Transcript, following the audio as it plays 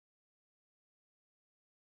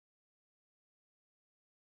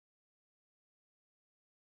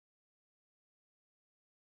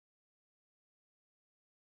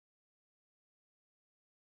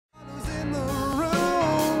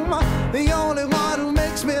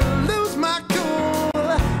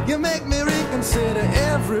consider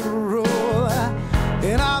every rule,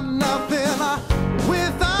 and I'm nothing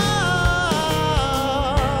without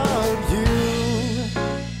you.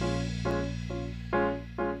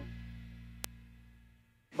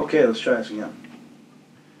 Okay, let's try this again.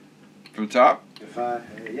 From the top?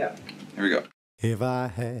 Yeah. Here we go. If I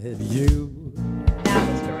had you, That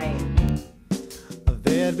was great.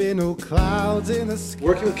 there'd be no clouds in the sky.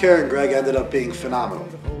 Working with Kara and Greg ended up being phenomenal.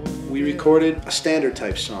 We recorded a standard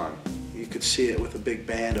type song. You could see it with a big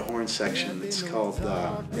band, a horn section. It's called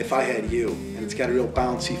If I Had You, and it's got a real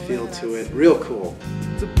bouncy feel to it. Real cool.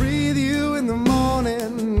 To breathe you in the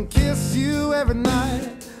morning, kiss you every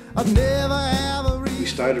night. I'd never have a We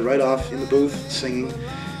started right off in the booth singing,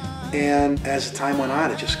 and as the time went on,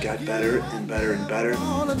 it just got better and better and better.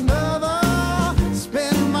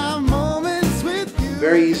 Spend my moments with you.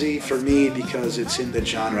 Very easy for me because it's in the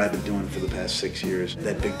genre I've been doing for the past 6 years.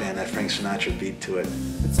 That big band, that Frank Sinatra beat to it.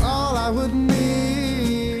 It's all I would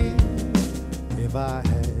need if I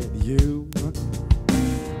had you.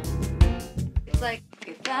 It's like,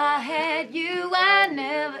 if I had you, I'd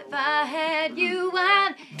never, if I had you,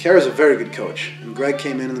 I'd... Kara's a very good coach, and Greg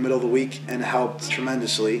came in the middle of the week and helped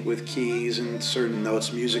tremendously with keys and certain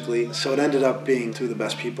notes musically, so it ended up being two of the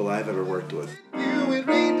best people I've ever worked with. You would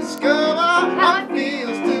rediscover how it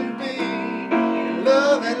feels to be in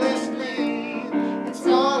love endlessly. It's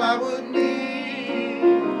all I would need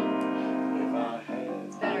if I had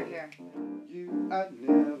It's better here. you. I'd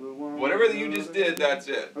never want. Whatever you just did, that's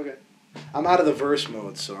it. Okay. I'm out of the verse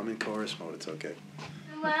mode, so I'm in chorus mode. It's okay.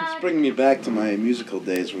 It's bringing me back to my musical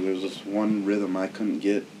days where there was this one rhythm I couldn't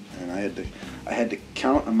get, and I had to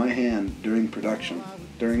count on my hand during production,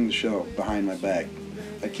 during the show, behind my back.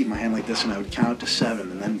 I'd keep my hand like this, and I would count to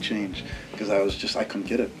 7 and then change because I couldn't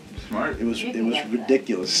get it. Smart. It was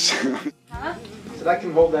ridiculous. Huh? Said I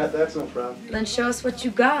can hold that. That's no problem. Then show us what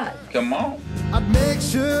you got. Come on. I'd make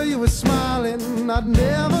sure you were smiling. I'd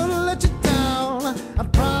never let you down.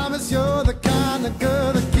 I'd promise you're the kind of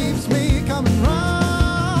girl that keeps me coming round.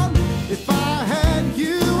 If I had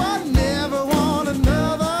you, I'd never want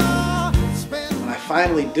another. When I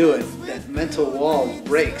finally do it, that mental wall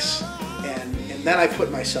breaks, and then I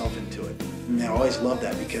put myself into it. And I always love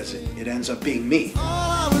that because it ends up being me. All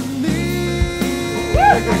I would need.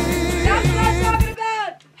 That's what I'm talking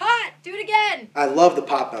about! Hot! Do it again! I love the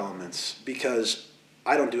pop elements because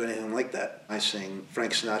I don't do anything like that. I sing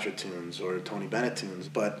Frank Sinatra tunes or Tony Bennett tunes,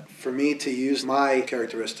 but for me to use my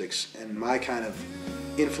characteristics and my kind of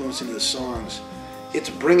influence into the songs, it's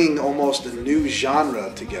bringing almost a new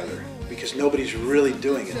genre together because nobody's really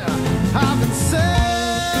doing it. I can say,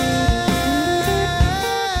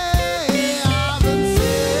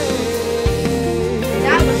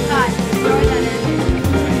 That was hot. Throw that in.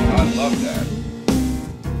 I love that.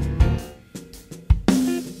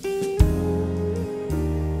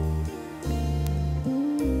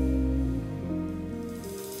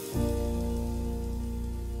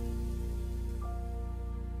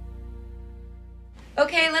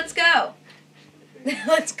 Okay, let's go.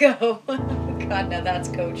 Let's go. God, now that's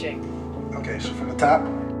coaching. Okay, so from the top.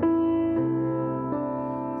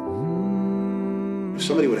 If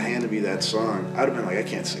somebody would have handed me that song, I'd have been like, I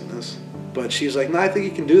can't sing this. But she's like, no, I think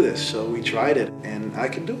you can do this. So we tried it, and I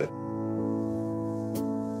can do it.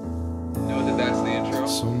 Know that that's the intro.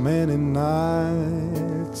 so many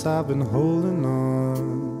nights I've been holding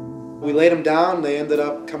on. We laid them down. They ended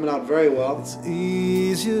up coming out very well. It's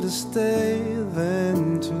easier to stay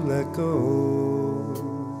than to let go.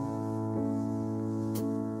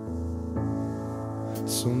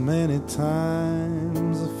 So many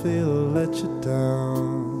times I feel I let you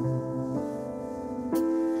down,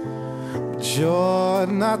 but you're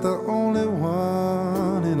not the only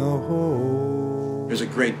one in a hole. There's a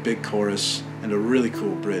great big chorus and a really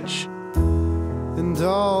cool bridge. And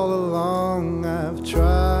all along I've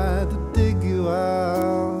tried to dig you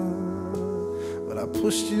out, but I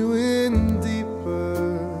pushed you in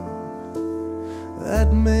deeper.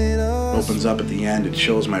 That made us. Opens up at the end. It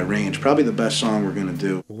shows my range. Probably the best song we're gonna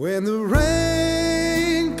do. When the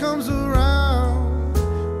rain comes around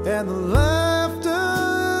and the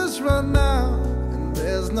laughter's run out and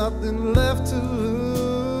there's nothing left to lose,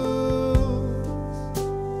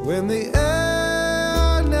 when the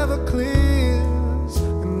air never clears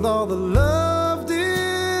and all the love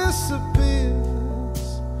disappears,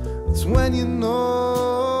 it's when you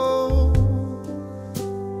know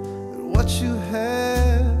that what you have.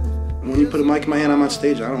 When you put a mic in my hand, I'm on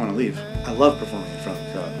stage. I don't want to leave. I love performing in front of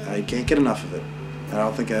the crowd. I can't get enough of it. I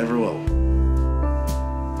don't think I ever will.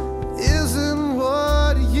 Isn't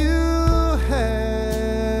what you have.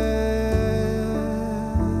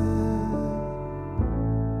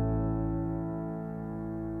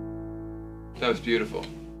 beautiful.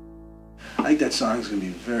 I think that song's gonna be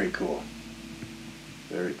very cool.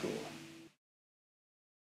 Very cool.